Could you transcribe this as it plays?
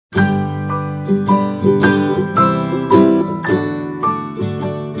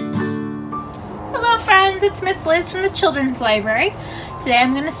it's Miss Liz from the Children's Library. Today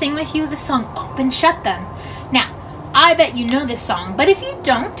I'm going to sing with you the song Open Shut Them. Now, I bet you know this song, but if you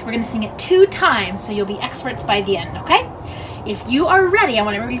don't, we're going to sing it 2 times so you'll be experts by the end, okay? If you are ready, I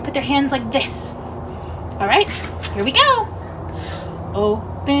want everybody to put their hands like this. Alright, here we go.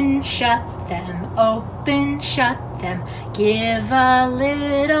 Open, shut them, open, shut them. Give a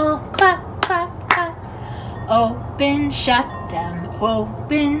little clap, clap, clap. Open, shut them,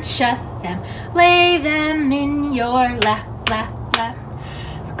 open, shut them. Lay them in your lap, lap, lap.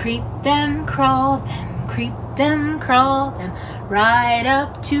 Creep them, crawl them, creep them, crawl them. Right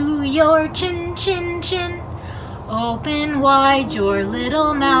up to your chin, chin, chin. Open wide your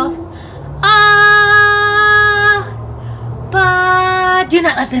little mouth. Ah, but do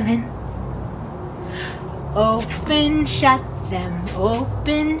not let them in. Open, shut them,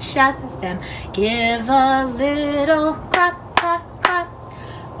 open, shut them. Give a little clap, clap, clap.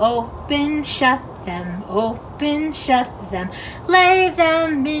 Open, shut them, open, shut them. Lay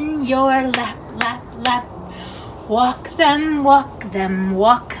them in your lap, lap, lap. Walk them, walk them,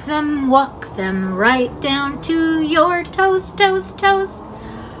 walk them, walk them. Right down to your toes, toes, toes.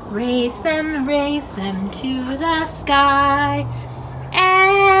 Raise them to the sky.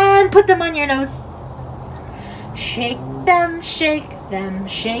 And put them on your nose. Shake them, shake them,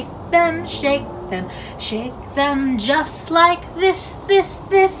 shake them, shake them. Shake them just like this, this,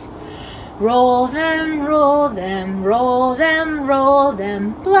 this. Roll them, roll them, roll them, roll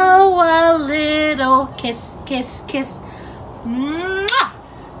them. Blow a little kiss, kiss, kiss. Mwah!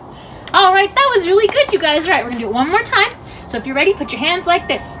 All right, that was really good, you guys. All right, we're gonna do it one more time. So if you're ready, put your hands like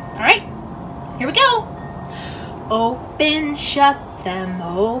this. All right, here we go. Open, shut them,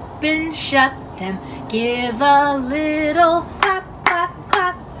 open, shut them. Give a little clap, clap,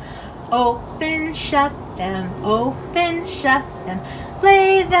 clap. Open, shut them, open, shut them.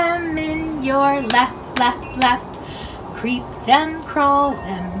 Lay them in your lap, lap, lap. Creep them, crawl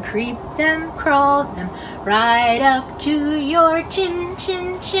them, creep them, crawl them. Right up to your chin,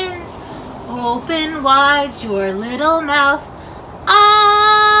 chin, chin. Open wide your little mouth.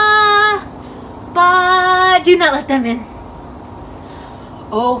 Ah, but do not let them in.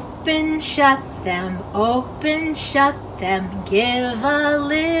 Open, shut them, open, shut them. Give a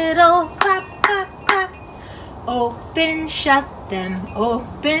little clap, clap, clap. Open, shut them,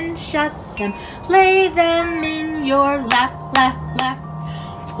 open, shut them. Lay them in your lap, lap, lap.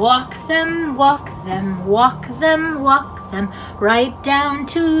 Walk them, walk them, walk them, walk them. Right down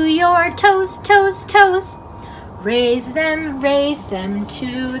to your toes, toes, toes. Raise them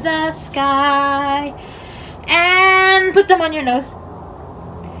to the sky. And put them on your nose.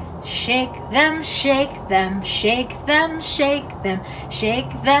 Shake them, shake them, shake them, shake them.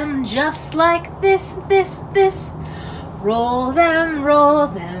 Shake them just like this, this, this. Roll them, roll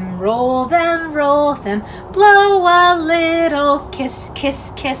them, roll them, roll them. Blow a little kiss,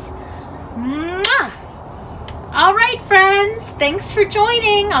 kiss, kiss. Mwah! All right, friends. Thanks for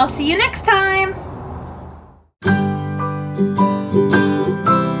joining. I'll see you next time.